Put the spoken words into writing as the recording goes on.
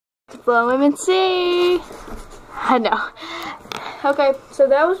Blow him and see. I know. Okay, so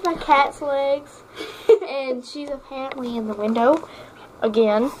that was my cat's legs. And she's apparently in the window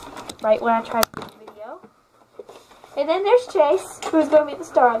again, right when I tried to do the video. And then there's Chase, who's going to be the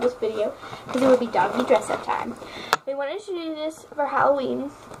star of this video, because it would be Doggy dress-up time. They wanted to do this for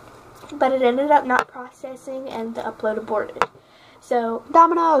Halloween, but it ended up not processing and the upload aborted. So,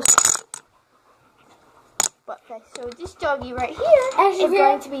 Dominoes! So this Doggy right here is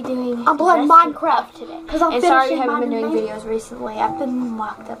going to be doing I'm playing Minecraft today. And sorry I haven't been doing videos recently. I've been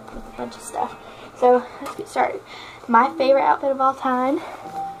locked up with a bunch of stuff. So let's get started. My favorite outfit of all time,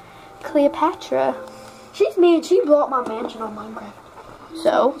 Cleopatra. She's mean. She blew up my mansion on Minecraft.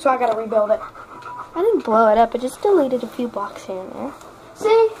 So I gotta rebuild it. I didn't blow it up. I just deleted a few blocks here and there.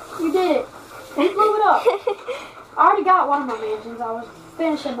 See? You did it. You blew it up. I already got one of my mansions. I was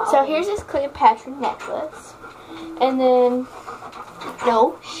finishing the So here's this Cleopatra necklace. And then,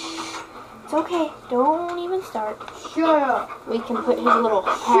 no, it's okay. Don't even start. Shut up. We can put his little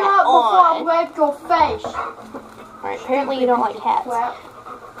hat Shut up on. before I break your face. Alright, apparently you don't like hats.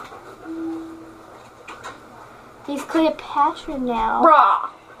 He's Cleopatra now. Brah.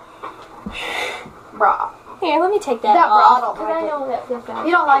 Brah. Here, let me take that That off. bra, I don't like I know it. that feels bad.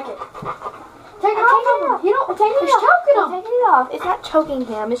 You don't like it. Take it off. You don't take it off. Choking him. Taking it off. It's not choking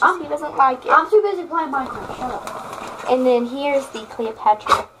him. It's just he doesn't like it. I'm too busy playing Minecraft. Shut up. And then here's the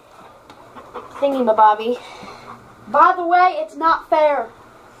Cleopatra thingy-mabobby. By the way, it's not fair.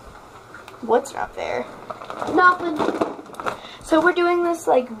 What's not fair? Nothing. So we're doing this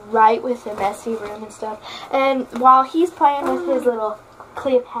like right with the messy room and stuff. And while he's playing with his little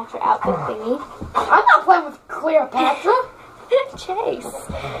Cleopatra outfit thingy, I'm not playing with Cleopatra. Chase.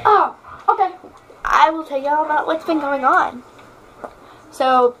 Oh, okay. I will tell y'all about what's been going on.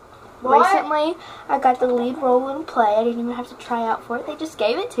 So, recently, I got the lead role in a play. I didn't even have to try out for it. They just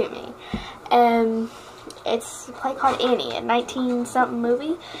gave it to me. And it's a play called Annie, a 19-something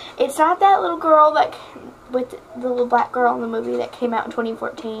movie. It's not that little girl that, with the little black girl in the movie that came out in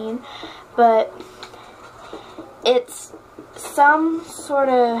 2014. But it's some sort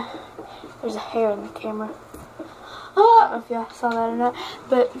of, there's a hair in the camera. I don't know if y'all saw that or not.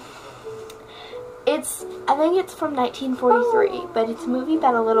 But I think it's from 1943, but it's a movie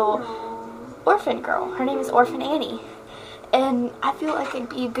about a little orphan girl. Her name is Orphan Annie. And I feel like it'd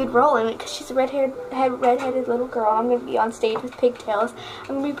be a good role in it because she's a redheaded little girl. I'm going to be on stage with pigtails.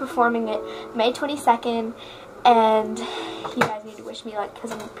 I'm going to be performing it May 22nd, and you guys need to wish me luck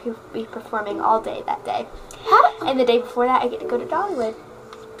because I'm going to be performing all day that day. And the day before that, I get to go to Dollywood.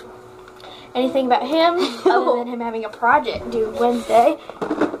 Anything about him other than him having a project due Wednesday?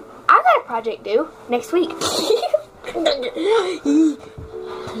 I got a project due next week.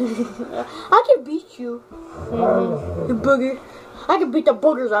 I can beat you. You booger. I can beat the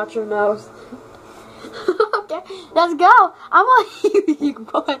boogers out your nose. Okay, let's go. I'm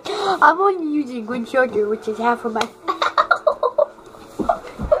only using one shoulder, which is half of my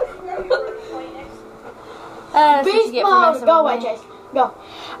Beast mode. Go away, Chase. Go.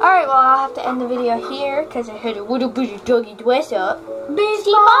 Alright, well, I'll have to end the video here because I heard a little bit of Doggy dress up. Beast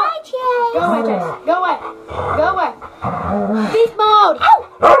mode. Bye, Chase. Go away, Chase. Go away. Go away.